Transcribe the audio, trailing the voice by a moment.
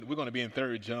we're going to be in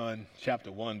 3 John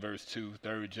chapter 1, verse 2.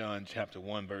 3 John chapter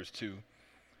 1, verse 2.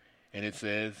 And it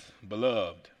says,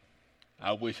 Beloved,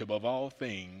 I wish above all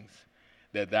things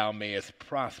that thou mayest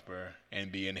prosper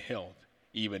and be in health,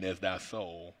 even as thy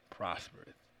soul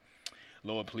prospereth.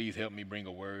 Lord, please help me bring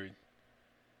a word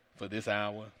for this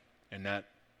hour, and not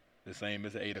the same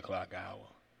as the 8 o'clock hour,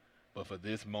 but for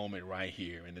this moment right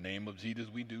here. In the name of Jesus,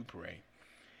 we do pray.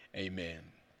 Amen.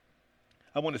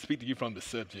 I want to speak to you from the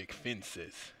subject,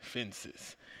 fences.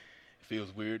 Fences. It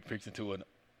feels weird preaching to a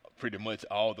pretty much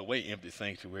all the way empty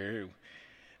sanctuary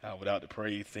without the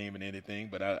praise team and anything,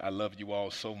 but I love you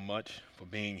all so much for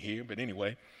being here. But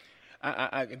anyway,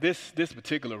 this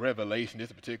particular revelation,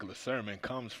 this particular sermon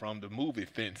comes from the movie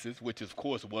Fences, which of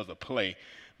course was a play,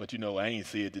 but I ain't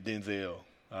see it. Denzel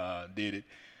did it.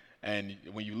 And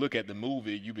when you look at the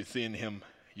movie,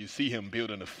 you see him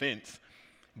building a fence,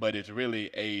 but it's really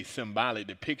a symbolic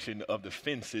depiction of the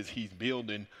fences he's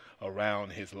building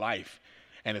around his life.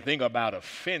 And the thing about a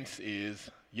fence is,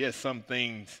 yes, some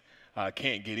things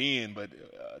can't get in, but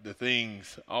the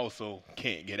things also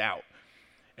can't get out.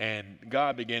 And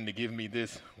God began to give me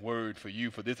this word for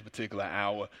you for this particular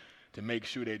hour to make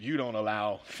sure that you don't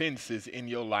allow fences in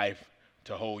your life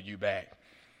to hold you back.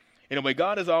 Anyway,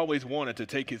 God has always wanted to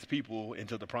take his people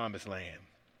into the promised land.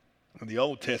 In the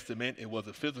Old Testament, it was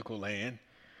a physical land.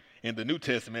 In the New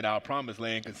Testament, our promised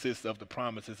land consists of the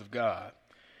promises of God.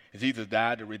 Jesus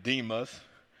died to redeem us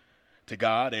to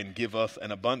God and give us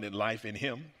an abundant life in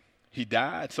him. He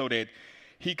died so that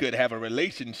he could have a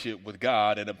relationship with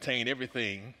God and obtain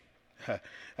everything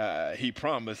he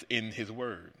promised in his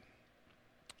word.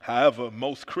 However,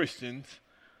 most Christians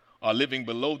are living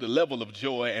below the level of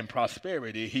joy and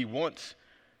prosperity he wants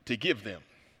to give them.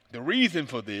 The reason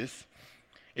for this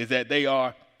is that they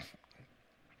are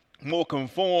more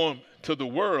conformed to the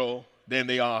world than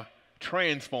they are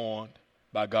transformed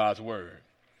by God's word.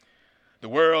 The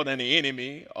world and the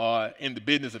enemy are in the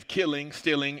business of killing,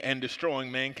 stealing, and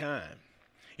destroying mankind.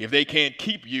 If they can't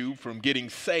keep you from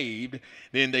getting saved,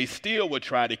 then they still will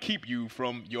try to keep you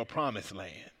from your promised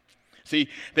land. See,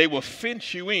 they will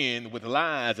fence you in with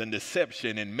lies and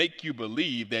deception and make you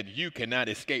believe that you cannot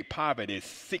escape poverty,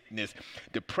 sickness,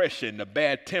 depression, a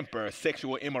bad temper,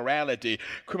 sexual immorality,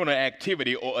 criminal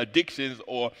activity, or addictions,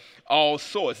 or all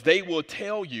sorts. They will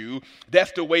tell you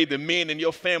that's the way the men in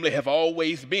your family have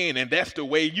always been, and that's the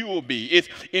way you will be. It's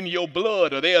in your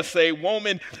blood. Or they'll say,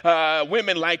 women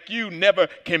like you never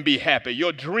can be happy.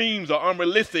 Your dreams are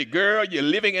unrealistic. Girl, you're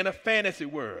living in a fantasy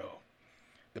world.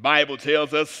 The Bible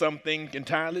tells us something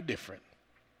entirely different.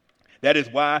 That is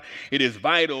why it is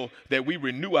vital that we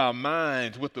renew our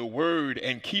minds with the word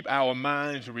and keep our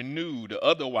minds renewed.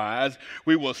 Otherwise,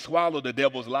 we will swallow the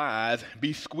devil's lies,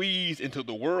 be squeezed into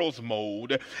the world's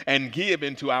mold, and give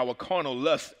into our carnal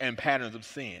lusts and patterns of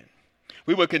sin.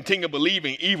 We will continue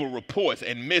believing evil reports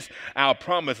and miss our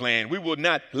promised land. We will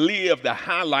not live the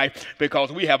high life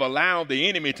because we have allowed the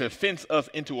enemy to fence us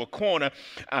into a corner,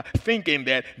 thinking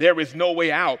that there is no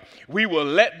way out. We will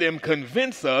let them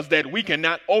convince us that we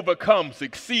cannot overcome,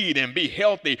 succeed, and be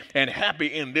healthy and happy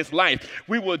in this life.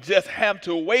 We will just have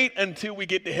to wait until we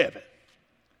get to heaven.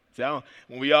 So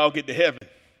when we all get to heaven,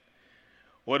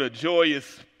 what a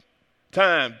joyous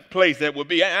place that would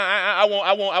be. I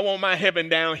want my heaven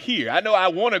down here. I know I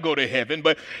want to go to heaven,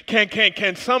 but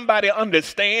can somebody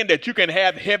understand that you can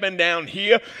have heaven down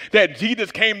here? That Jesus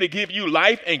came to give you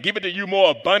life and give it to you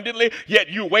more abundantly, yet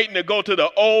you waiting to go to the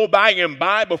old by and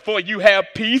by before you have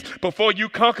peace, before you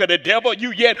conquer the devil.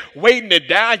 You yet waiting to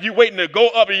die. You waiting to go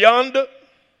up yonder.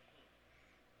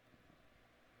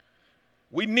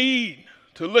 We need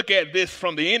to look at this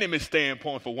from the enemy's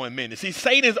standpoint for 1 minute. See,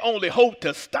 Satan's only hope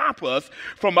to stop us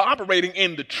from operating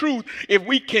in the truth if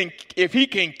he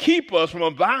can keep us from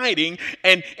abiding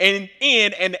and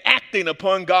acting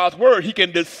upon God's word. He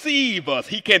can deceive us.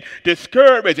 He can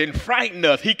discourage and frighten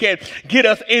us. He can get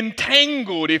us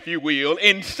entangled, if you will,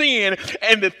 in sin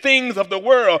and the things of the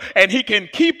world. And he can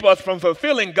keep us from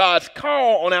fulfilling God's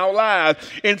call on our lives.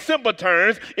 In simple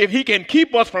terms, if he can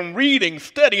keep us from reading,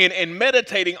 studying, and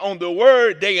meditating on the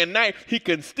word day and night, he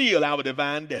can steal our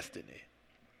divine destiny.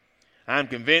 I'm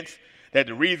convinced that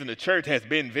the reason the church has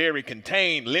been very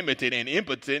contained, limited, and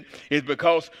impotent is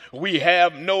because we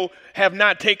have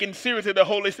not taken seriously the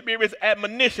Holy Spirit's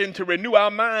admonition to renew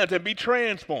our minds and be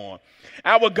transformed.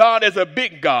 Our God is a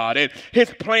big God, and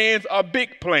his plans are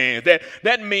big plans.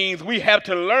 That means we have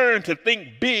to learn to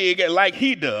think big like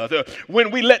he does.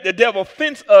 When we let the devil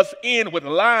fence us in with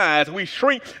lies, we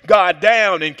shrink God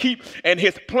down and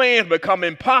his plans become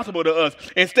impossible to us.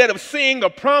 Instead of seeing a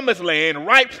promised land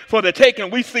ripe for the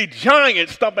taking, we see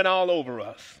giants stumping all over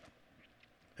us.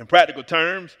 In practical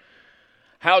terms,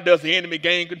 how does the enemy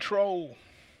gain control?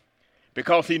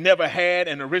 Because he never had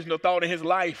an original thought in his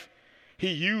life, he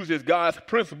uses God's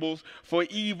principles for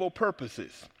evil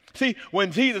purposes. See,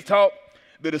 when Jesus taught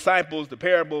the disciples the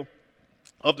parable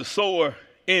of the sower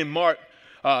in Mark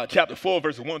chapter 4,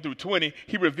 verses 1 through 20,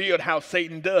 he revealed how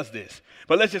Satan does this.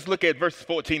 But let's just look at verses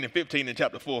 14 and 15 in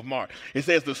chapter 4 of Mark. It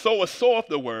says, the sower soweth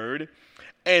the word,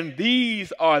 and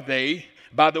these are they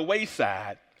by the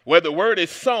wayside, where the word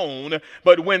is sown,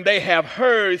 but when they have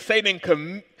heard, Satan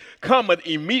cometh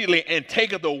immediately and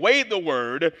taketh away the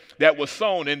word that was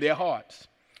sown in their hearts.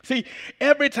 See,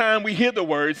 every time we hear the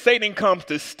word, Satan comes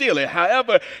to steal it.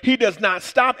 However, he does not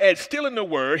stop at stealing the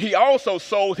word. He also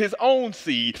sows his own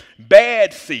seed,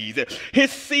 bad seeds.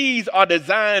 His seeds are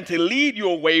designed to lead you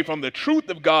away from the truth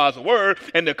of God's word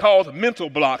and to cause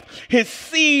mental blocks. His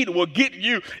seed will get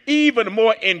you even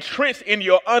more entrenched in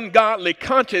your ungodly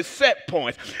conscious set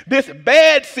points. This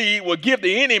bad seed will give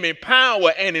the enemy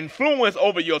power and influence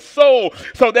over your soul,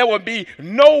 so there will be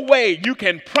no way you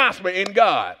can prosper in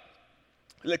God.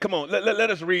 Come on, let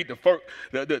us read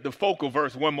the focal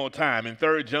verse one more time in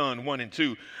 3 John 1 and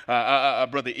 2,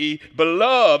 Brother E.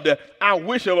 Beloved, I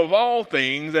wish above all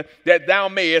things that thou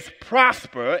mayest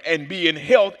prosper and be in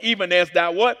health, even as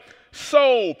thou what?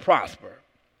 Soul prosper.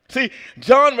 See,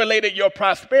 John related your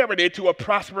prosperity to a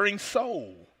prospering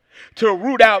soul. To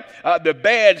root out the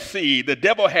bad seed the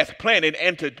devil has planted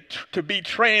and to be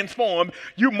transformed,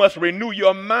 you must renew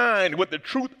your mind with the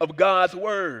truth of God's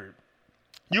word.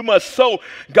 You must sow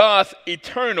God's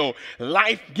eternal,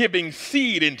 life-giving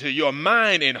seed into your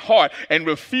mind and heart and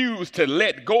refuse to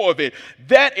let go of it.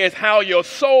 That is how your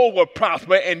soul will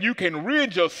prosper, and you can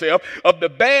rid yourself of the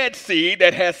bad seed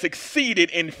that has succeeded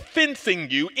in fencing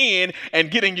you in and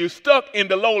getting you stuck in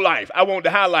the low life. I want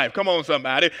the high life. Come on,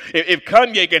 somebody. If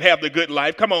Kanye can have the good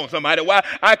life, come on, somebody. Why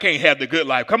I can't have the good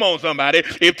life? Come on, somebody.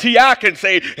 If T.I. can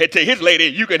say to his lady,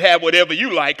 you can have whatever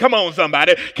you like. Come on,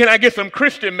 somebody. Can I get some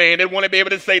Christian man that want to be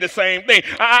able to say the same thing?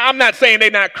 I'm not saying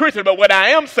they're not Christian, but what I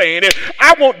am saying is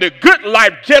I want the good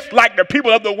life just like the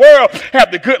people of the world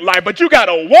have the good life. But you got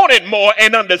to want it more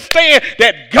and understand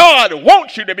that God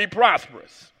wants you to be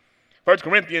prosperous. 1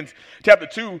 Corinthians chapter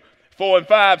 2, 4 and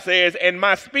 5 says, and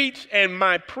my speech and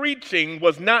my preaching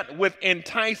was not with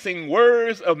enticing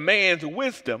words of man's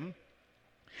wisdom,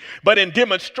 but in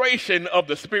demonstration of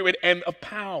the Spirit and of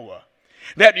power,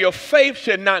 that your faith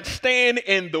should not stand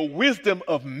in the wisdom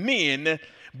of men,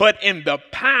 but in the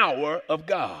power of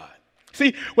God.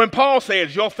 See, when Paul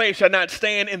says your faith shall not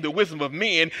stand in the wisdom of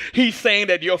men, he's saying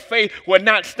that your faith will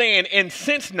not stand in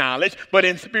sense knowledge, but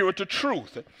in spiritual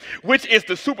truth, which is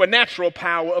the supernatural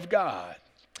power of God.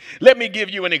 Let me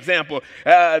give you an example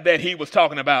that he was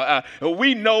talking about.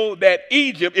 We know that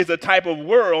Egypt is a type of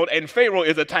world and Pharaoh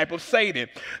is a type of Satan.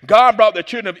 God brought the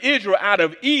children of Israel out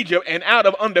of Egypt and out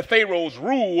of under Pharaoh's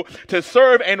rule to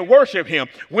serve and worship him.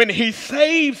 When he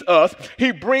saves us,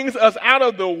 he brings us out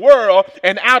of the world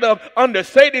and out of under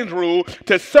Satan's rule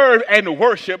to serve and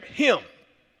worship him.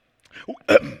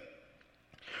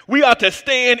 We are to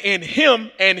stand in him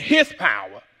and his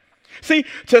power. See,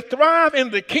 to thrive in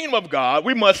the kingdom of God,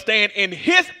 we must stand in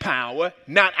his power,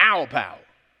 not our power.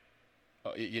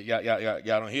 Oh, y'all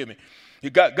don't hear me.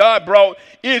 God brought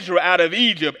Israel out of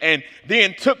Egypt and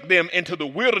then took them into the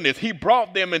wilderness. He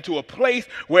brought them into a place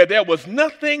where there was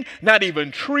nothing, not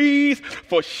even trees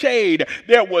for shade.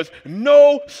 There was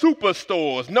no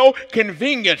superstores, no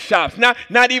convenience shops,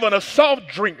 not even a soft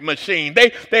drink machine.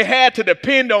 They had to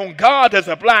depend on God to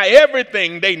supply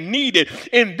everything they needed.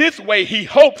 In this way, he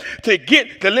hoped to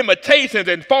get the limitations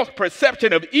and false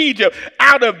perception of Egypt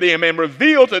out of them and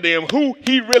reveal to them who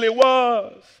he really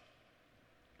was.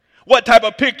 What type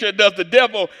of picture does the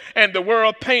devil and the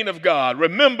world paint of God?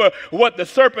 Remember what the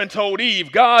serpent told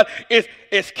Eve. God is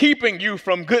keeping you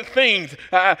from good things,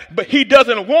 but he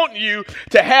doesn't want you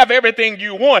to have everything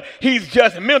you want. He's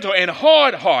just mental and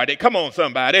hard-hearted. Come on,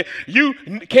 somebody. You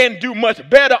can do much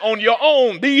better on your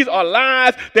own. These are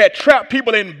lies that trap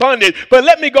people in bondage. But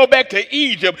let me go back to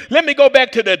Egypt. Let me go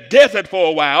back to the desert for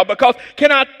a while, because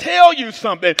can I tell you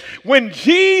something? When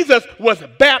Jesus was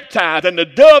baptized and the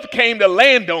dove came to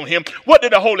land on him, what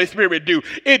did the Holy Spirit do?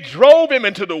 It drove him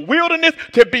into the wilderness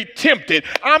to be tempted.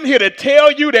 I'm here to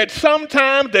tell you that sometimes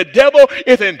sometimes the devil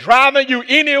isn't driving you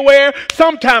anywhere.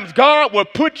 Sometimes God will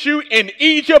put you in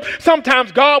Egypt.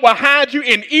 Sometimes God will hide you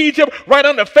in Egypt right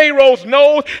under Pharaoh's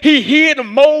nose. He hid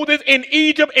Moses in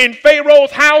Egypt in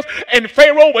Pharaoh's house, and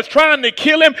Pharaoh was trying to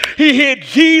kill him. He hid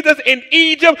Jesus in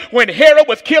Egypt when Herod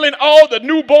was killing all the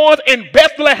newborns in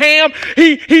Bethlehem.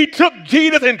 He took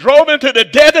Jesus and drove him to the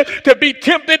desert to be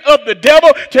tempted of the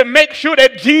devil, to make sure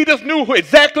that Jesus knew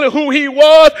exactly who he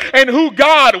was and who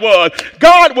God was.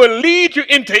 God will lead you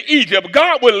into Egypt.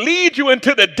 God will lead you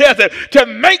into the desert to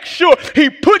make sure he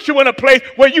puts you in a place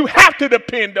where you have to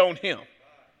depend on him.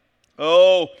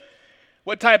 Oh,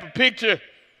 what type of picture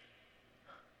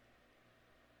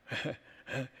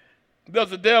does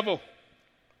the devil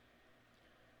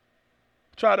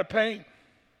try to paint?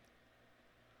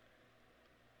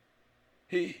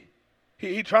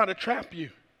 He tried to trap you.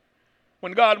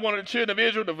 When God wanted the children of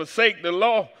Israel to forsake the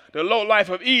low life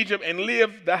of Egypt and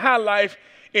live the high life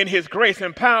in his grace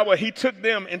and power, he took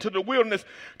them into the wilderness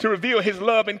to reveal his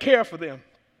love and care for them.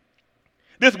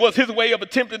 This was his way of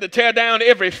attempting to tear down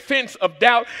every fence of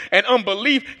doubt and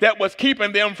unbelief that was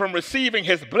keeping them from receiving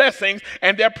his blessings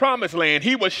and their promised land.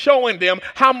 He was showing them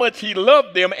how much he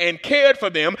loved them and cared for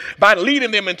them by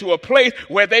leading them into a place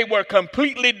where they were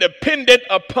completely dependent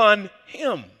upon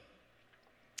him.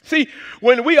 See,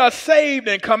 when we are saved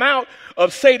and come out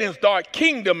of Satan's dark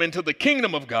kingdom into the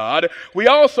kingdom of God, we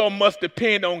also must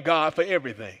depend on God for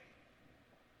everything.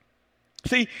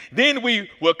 See, then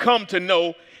we will come to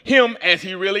know him as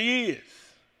he really is.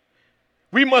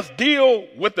 We must deal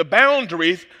with the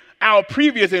boundaries our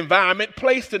previous environment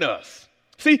placed in us.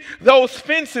 See, those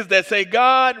fences that say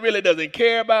God really doesn't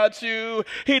care about you,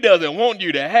 he doesn't want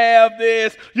you to have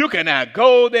this, you cannot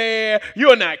go there, you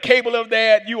are not capable of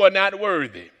that, you are not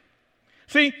worthy.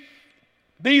 See,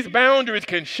 these boundaries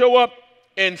can show up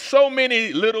in so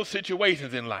many little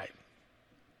situations in life.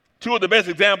 Two of the best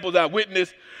examples I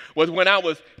witnessed was when I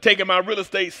was taking my real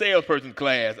estate salesperson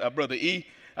class, Brother E.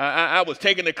 I was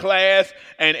taking the class,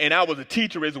 and I was a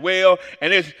teacher as well.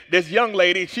 And this young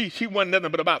lady, she wasn't nothing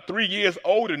but about 3 years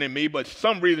older than me, but for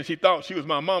some reason she thought she was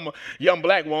my mama, young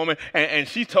black woman, and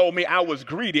she told me I was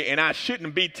greedy and I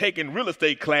shouldn't be taking real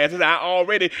estate classes. I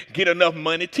already get enough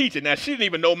money teaching. Now, she didn't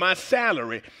even know my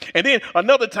salary. And then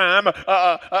another time,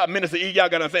 Minister E, y'all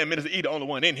got to understand, Minister E the only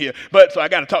one in here, but so I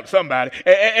got to talk to somebody.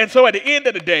 And so at the end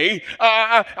of the day,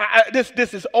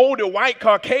 this older white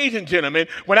Caucasian gentleman,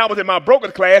 when I was in my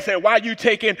broker's class, said, why are you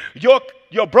taking your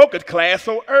broker's class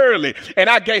so early? And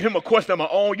I gave him a question of my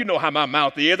own. You know how my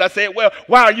mouth is. I said, well,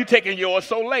 why are you taking yours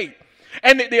so late?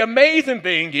 And the amazing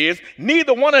thing is,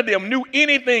 neither one of them knew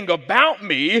anything about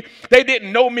me. They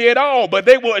didn't know me at all, but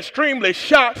they were extremely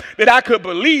shocked that I could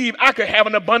believe I could have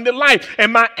an abundant life.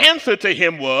 And my answer to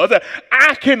him was,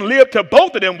 I can live to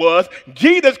both of them was,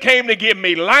 Jesus came to give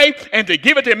me life and to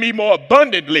give it to me more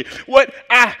abundantly. What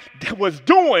I was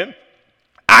doing,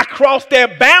 I crossed their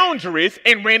boundaries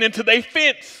and ran into their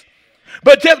fence.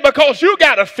 But just because you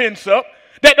got a fence up,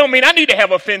 that don't mean I need to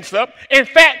have a fence up. In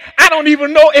fact, I don't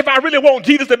even know if I really want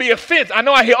Jesus to be a fence. I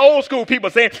know I hear old school people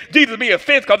saying Jesus be a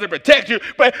fence because it protects you.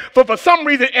 But for some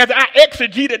reason, as I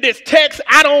exegeted this text,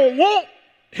 I don't want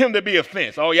him to be a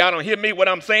fence. Oh, y'all don't hear me what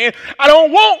I'm saying? I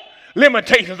don't want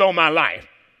limitations on my life.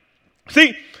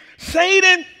 See,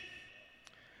 Satan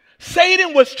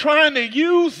was trying to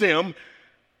use them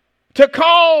to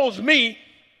cause me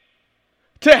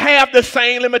to have the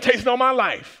same limitation on my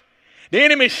life. The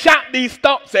enemy shot these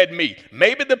thoughts at me.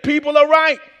 Maybe the people are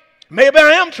right. Maybe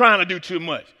I am trying to do too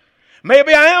much.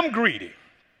 Maybe I am greedy.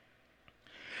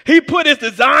 He put his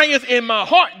desires in my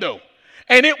heart, though,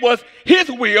 and it was his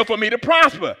will for me to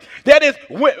prosper. That is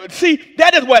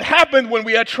what happens when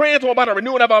we are transformed by the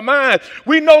renewing of our minds.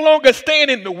 We no longer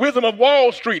stand in the wisdom of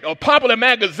Wall Street or popular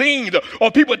magazines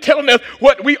or people telling us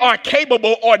what we are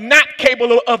capable or not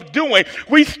capable of doing.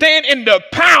 We stand in the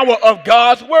power of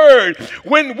God's word.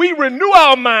 When we renew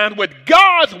our minds with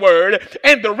God's word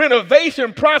and the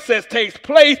renovation process takes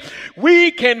place,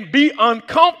 we can be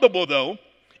uncomfortable, though.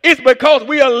 It's because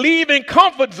we are leaving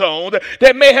comfort zones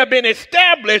that may have been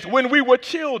established when we were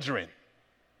children.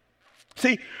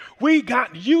 See, we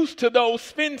got used to those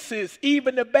fences,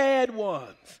 even the bad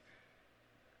ones.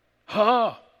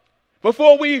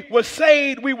 Before we were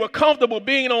saved, we were comfortable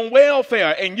being on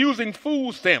welfare and using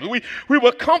food stamps. We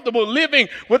were comfortable living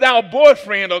with our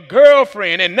boyfriend or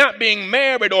girlfriend and not being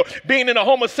married or being in a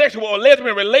homosexual or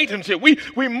lesbian relationship. We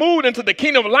moved into the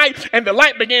kingdom of light, and the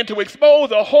light began to expose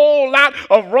a whole lot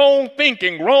of wrong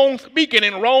thinking, wrong speaking,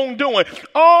 and wrong doing.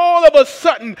 All of a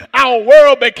sudden, our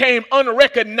world became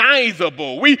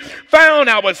unrecognizable. We found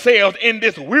ourselves in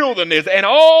this wilderness, and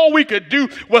all we could do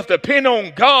was depend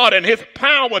on God and his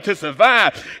power to survive.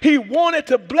 survive. He wanted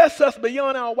to bless us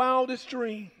beyond our wildest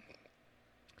dream.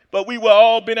 But we were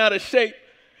all been out of shape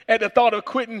at the thought of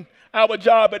quitting our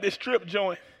job at the strip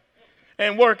joint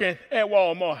and working at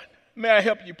Walmart. May I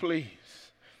help you, please?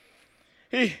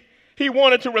 He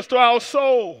wanted to restore our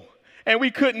soul, and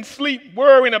we couldn't sleep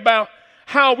worrying about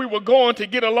how we were going to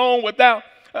get along without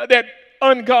that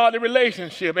ungodly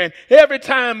relationship. And every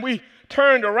time we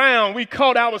turned around, we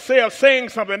caught ourselves saying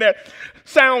something that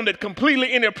sounded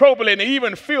completely inappropriate and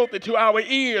even filthy to our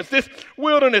ears. This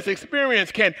wilderness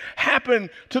experience can happen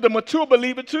to the mature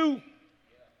believer too.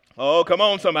 Oh, come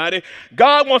on, somebody.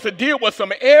 God wants to deal with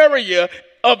some area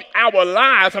of our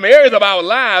lives, some areas of our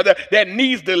lives that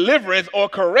needs deliverance or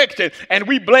correction, and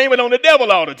we blame it on the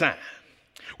devil all the time.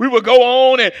 We will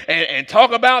go on and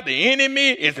talk about the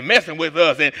enemy is messing with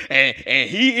us, and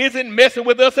he isn't messing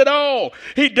with us at all.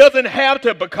 He doesn't have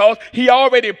to, because he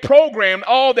already programmed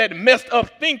all that messed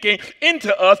up thinking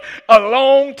into us a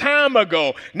long time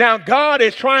ago. Now God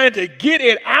is trying to get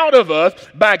it out of us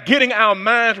by getting our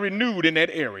minds renewed in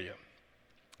that area.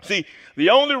 See,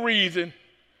 the only reason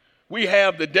we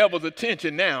have the devil's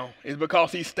attention now is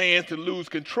because he stands to lose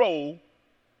control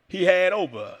he had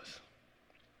over us.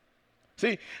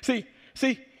 See,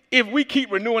 if we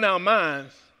keep renewing our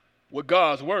minds with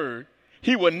God's word,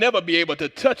 he will never be able to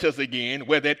touch us again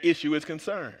where that issue is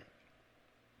concerned.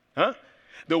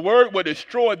 The word will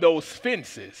destroy those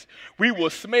fences. We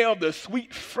will smell the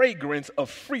sweet fragrance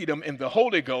of freedom in the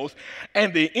Holy Ghost,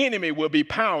 and the enemy will be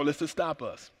powerless to stop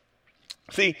us.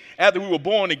 See, after we were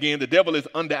born again, the devil is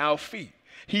under our feet.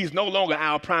 He's no longer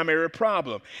our primary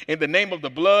problem. In the name of the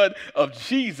blood of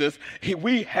Jesus,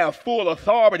 we have full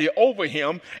authority over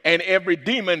him and every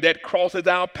demon that crosses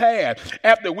our path.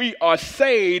 After we are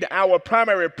saved, our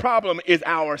primary problem is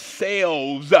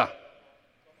ourselves.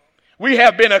 We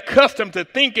have been accustomed to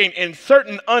thinking in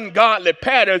certain ungodly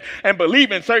patterns and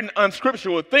believing certain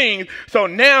unscriptural things. So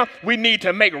now we need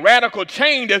to make radical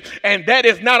changes, and that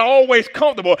is not always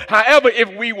comfortable. However,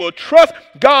 if we will trust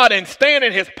God and stand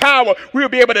in his power, we will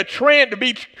be able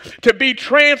to be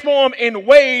transformed in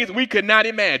ways we could not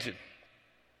imagine.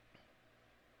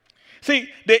 See,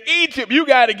 the Egypt you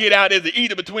got to get out is the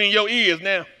Egypt between your ears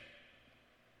now.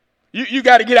 You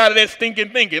got to get out of that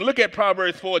stinking thinking. Look at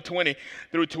Proverbs 4:20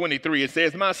 through 23. It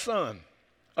says, my son,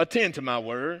 attend to my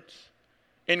words.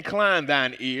 Incline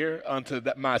thine ear unto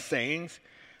my sayings.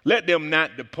 Let them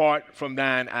not depart from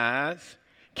thine eyes.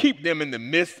 Keep them in the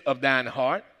midst of thine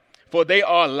heart. For they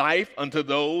are life unto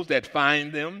those that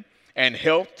find them, and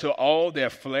health to all their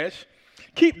flesh.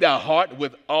 Keep thy heart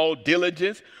with all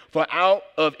diligence, for out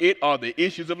of it are the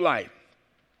issues of life.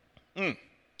 In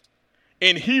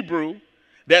Hebrew,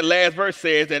 that last verse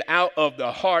says that out of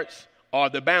the hearts are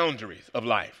the boundaries of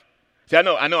life. See, I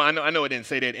know it didn't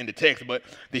say that in the text, but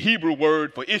the Hebrew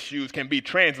word for issues can be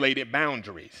translated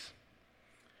boundaries.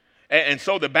 And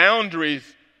so the boundaries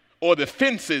or the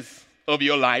fences of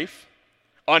your life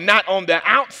are not on the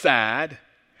outside.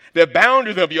 The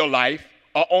boundaries of your life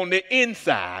are on the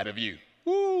inside of you.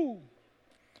 Woo.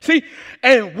 See,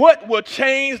 and what will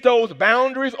change those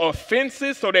boundaries or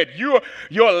fences so that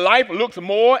your life looks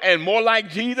more and more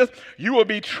like Jesus? You will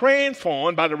be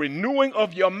transformed by the renewing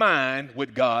of your mind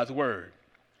with God's word.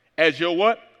 As your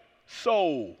what?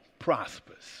 Soul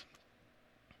prospers.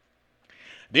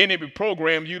 Then it will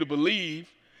program you to believe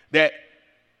that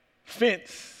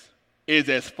fence is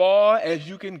as far as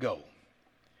you can go.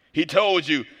 He told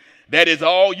you that is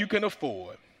all you can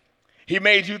afford. He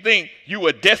made you think you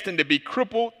were destined to be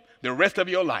crippled the rest of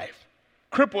your life,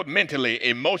 crippled mentally,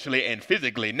 emotionally, and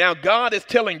physically. Now God is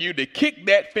telling you to kick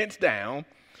that fence down,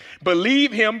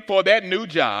 believe him for that new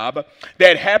job,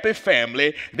 that happy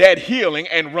family, that healing,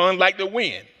 and run like the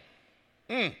wind.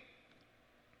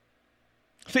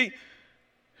 See,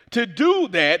 to do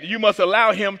that, you must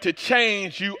allow him to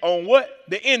change you on what?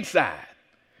 The inside.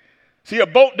 See, a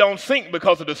boat don't sink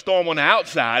because of the storm on the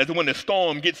outside. It's when the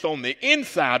storm gets on the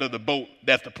inside of the boat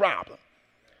that's the problem.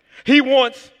 He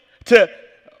wants to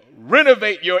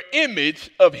renovate your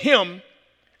image of him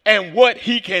and what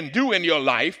he can do in your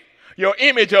life, your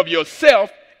image of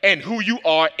yourself and who you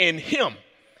are in him,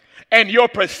 and your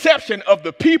perception of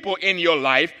the people in your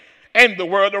life and the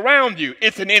world around you.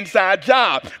 It's an inside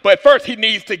job. But first, he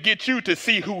needs to get you to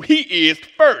see who he is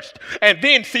first, and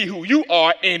then see who you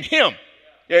are in him.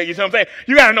 Yeah, you see what I'm saying?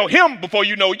 You got to know him before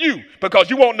you know you, because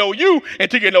you won't know you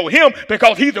until you know him,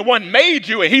 because he's the one made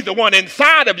you, and he's the one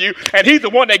inside of you, and he's the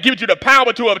one that gives you the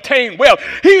power to obtain wealth.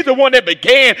 He's the one that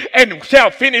began and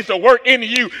shall finish the work in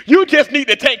you. You just need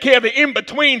to take care of the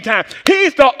in-between time.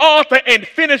 He's the author and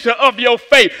finisher of your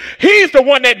faith. He's the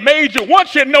one that made you.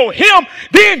 Once you know him,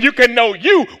 then you can know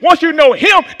you. Once you know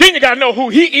him, then you got to know who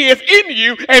he is in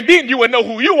you, and then you will know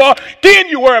who you are. Then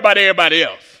you worry about everybody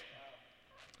else.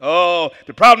 Oh,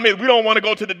 the problem is we don't want to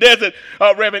go to the desert,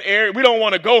 Reverend Eric. We don't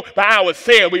want to go by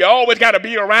ourselves. We always got to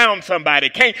be around somebody.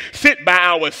 Can't sit by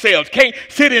ourselves. Can't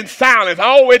sit in silence.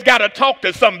 Always got to talk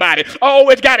to somebody.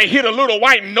 Always got to hear a little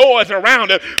white noise around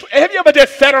us. Have you ever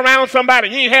just sat around somebody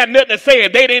and you ain't had nothing to say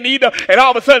and they didn't either, and all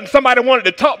of a sudden somebody wanted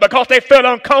to talk because they felt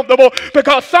uncomfortable?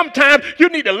 Because sometimes you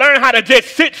need to learn how to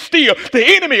just sit still. The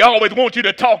enemy always wants you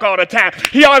to talk all the time.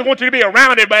 He always wants you to be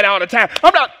around everybody all the time.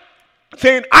 I'm not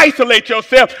saying isolate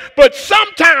yourself, but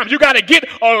sometimes you got to get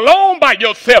alone by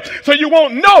yourself so you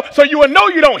won't know, so you will know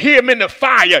you don't hear him in the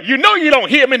fire. You know you don't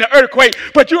hear him in the earthquake,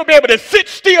 but you'll be able to sit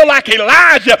still like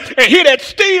Elijah and hear that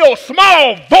still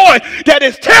small voice that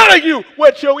is telling you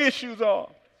what your issues are.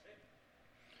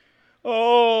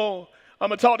 Oh, I'm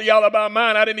going to talk to y'all about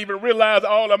mine. I didn't even realize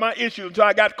all of my issues until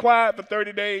I got quiet for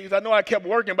 30 days. I know I kept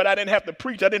working, but I didn't have to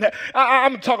preach. I'm going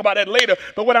to talk about that later.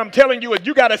 But what I'm telling you is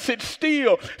you got to sit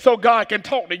still so God can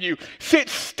talk to you. Sit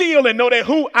still and know that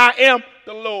who I am,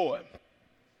 the Lord.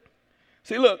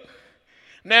 See, look,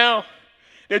 now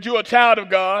that you're a child of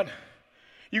God,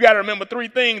 you got to remember three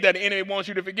things that the enemy wants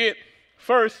you to forget.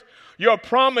 First, your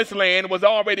promised land was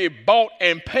already bought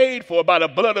and paid for by the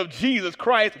blood of Jesus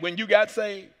Christ when you got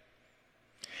saved.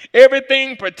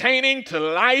 Everything pertaining to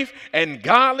life and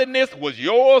godliness was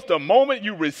yours the moment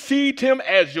you received him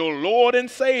as your Lord and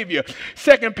Savior.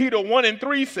 2 Peter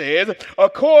 1:3 says,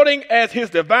 according as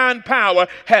his divine power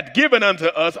hath given unto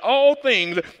us all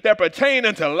things that pertain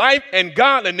unto life and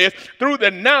godliness through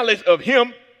the knowledge of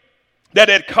him that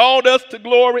had called us to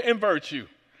glory and virtue.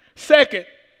 Second,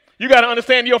 you got to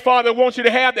understand your Father wants you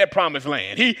to have that promised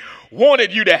land. He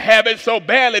wanted you to have it so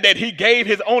badly that he gave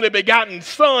his only begotten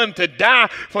son to die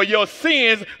for your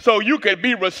sins so you could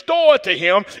be restored to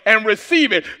him and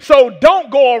receive it. So don't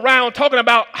go around talking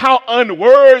about how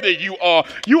unworthy you are.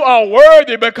 You are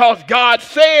worthy because God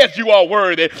says you are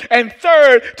worthy. And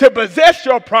third, to possess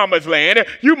your promised land,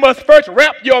 you must first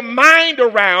wrap your mind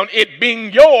around it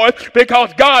being yours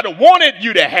because God wanted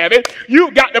you to have it.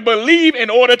 You've got to believe in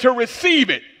order to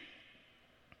receive it.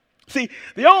 See,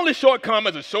 the only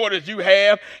shortcomings or shortage you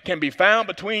have can be found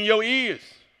between your ears,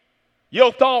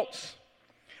 your thoughts.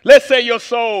 Let's say your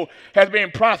soul has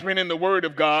been prospering in the Word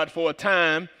of God for a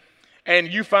time, and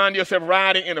you find yourself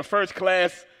riding in first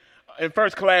class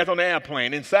on the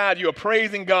airplane. Inside, you are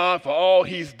praising God for all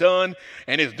he's done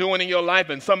and is doing in your life,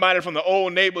 and somebody from the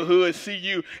old neighborhood see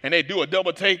you, and they do a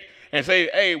double take and say,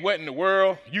 hey, what in the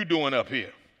world you doing up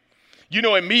here? You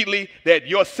know immediately that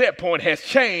your set point has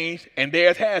changed, and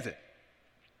theirs hasn't.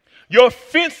 Your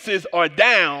fences are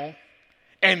down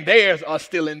and theirs are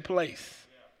still in place.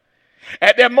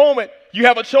 At that moment, you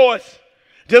have a choice.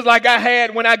 Just like I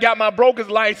had when I got my broker's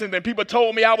license and people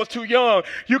told me I was too young.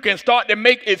 You can start to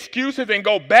make excuses and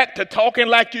go back to talking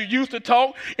like you used to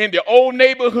talk in the old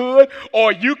neighborhood,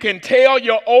 or you can tell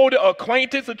your older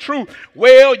acquaintance the truth.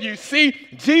 Well, you see,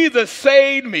 Jesus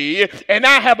saved me and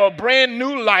I have a brand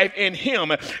new life in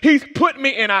him. He's put me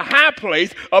in a high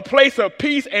place, a place of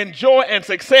peace and joy and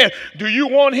success. Do you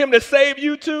want him to save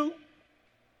you too?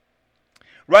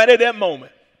 Right at that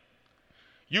moment,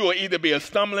 you will either be a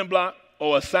stumbling block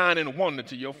or a sign and wonder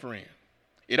to your friend.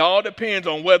 It all depends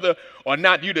on whether or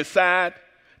not you decide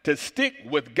to stick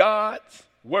with God's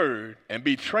word and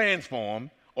be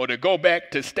transformed, or to go back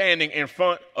to standing in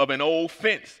front of an old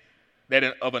fence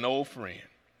of an old friend.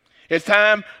 It's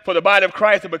time for the body of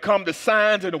Christ to become the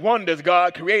signs and wonders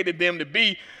God created them to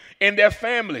be in their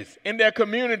families, in their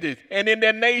communities, and in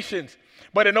their nations.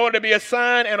 But in order to be a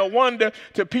sign and a wonder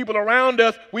to people around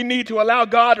us, we need to allow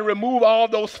God to remove all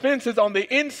those fences on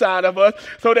the inside of us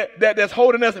so that's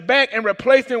holding us back, and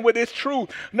replace them with His truth.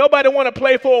 Nobody want to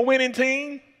play for a winning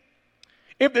team.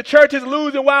 If the church is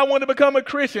losing, why I want to become a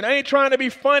Christian? I ain't trying to be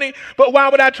funny, but why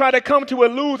would I try to come to a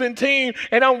losing team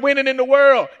and I'm winning in the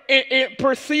world? It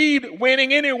perceived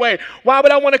winning anyway. Why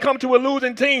would I want to come to a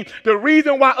losing team? The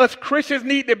reason why us Christians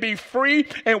need to be free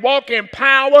and walk in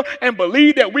power and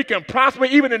believe that we can prosper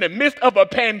even in the midst of a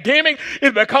pandemic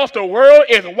is because the world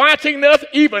is watching us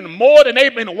even more than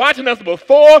they've been watching us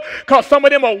before, because some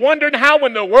of them are wondering how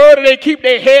in the world do they keep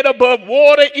their head above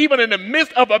water even in the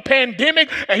midst of a pandemic,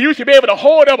 and you should be able to hold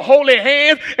hold up holy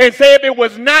hands and say, if it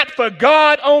was not for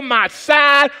God on my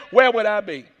side, where would I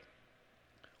be?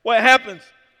 What happens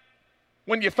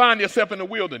when you find yourself in the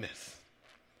wilderness?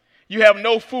 You have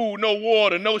no food, no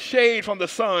water, no shade from the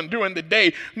sun during the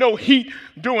day, no heat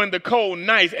during the cold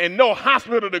nights, and no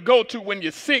hospital to go to when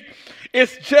you're sick.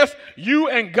 It's just you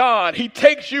and God. He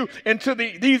takes you into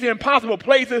these impossible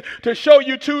places to show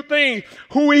you two things: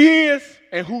 who he is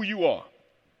and who you are.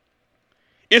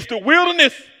 It's the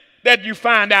wilderness that you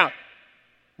find out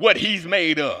what he's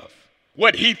made of,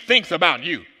 what he thinks about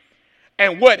you,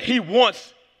 and what he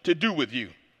wants to do with you.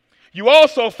 You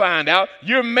also find out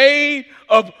you're made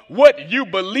of what you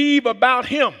believe about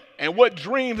him and what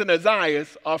dreams and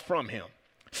desires are from him.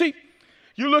 See,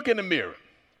 you look in the mirror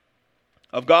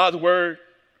of God's word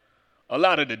a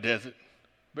lot of the desert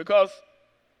because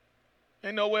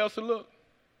ain't nowhere else to look.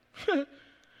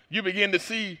 You begin to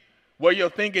see where your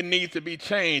thinking needs to be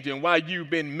changed and why you've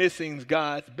been missing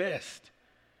God's best.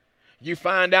 You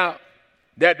find out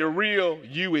that the real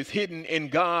you is hidden in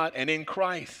God and in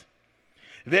Christ.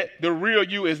 That the real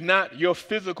you is not your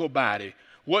physical body,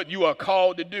 what you are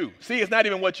called to do. See, it's not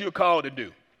even what you're called to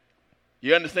do.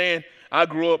 You understand? I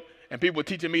grew up and people were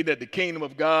teaching me that the kingdom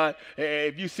of God,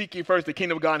 if you seek ye first the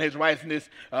kingdom of God and his righteousness,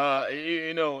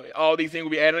 all these things will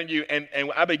be added on you. And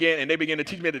they began to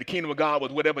teach me that the kingdom of God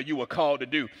was whatever you were called to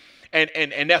do.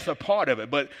 And that's a part of it.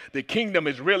 But the kingdom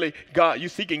is really God. You're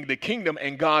seeking the kingdom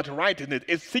and God's righteousness.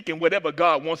 It's seeking whatever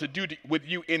God wants to do with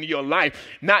you in your life,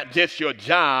 not just your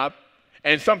job.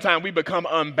 And sometimes we become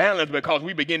unbalanced because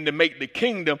we begin to make the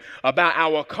kingdom about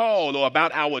our call or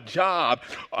about our job,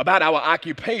 about our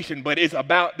occupation, but it's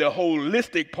about the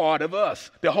holistic part of us,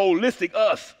 the holistic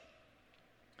us.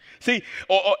 See,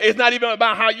 or it's not even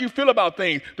about how you feel about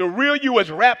things. The real you is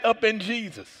wrapped up in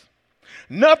Jesus.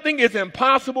 Nothing is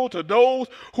impossible to those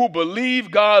who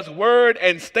believe God's word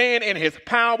and stand in his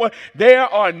power.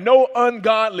 There are no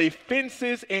ungodly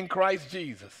fences in Christ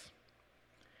Jesus.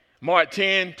 Mark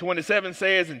 10:27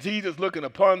 says, and Jesus looking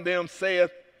upon them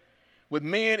saith, with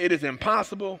men it is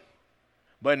impossible,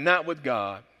 but not with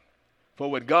God. For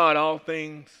with God all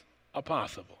things are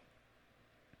possible.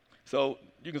 So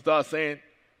you can start saying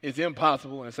it's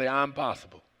impossible and say I'm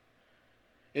possible.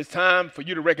 It's time for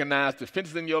you to recognize the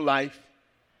fences in your life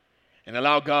and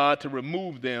allow God to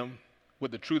remove them with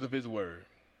the truth of his word.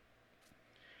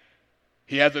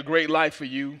 He has a great life for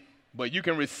you. But you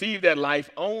can receive that life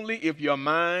only if your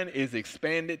mind is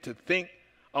expanded to think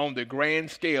on the grand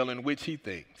scale in which he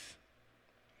thinks.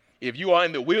 If you are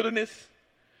in the wilderness,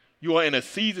 you are in a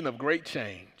season of great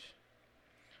change.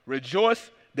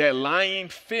 Rejoice that lying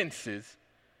fences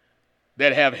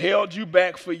that have held you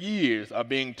back for years are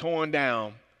being torn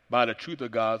down by the truth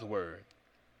of God's word.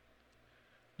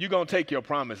 You're going to take your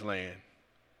promised land.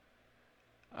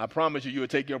 I promise you will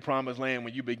take your promised land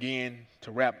when you begin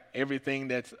to wrap everything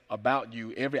that's about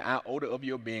you, every iota of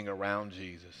your being around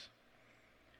Jesus.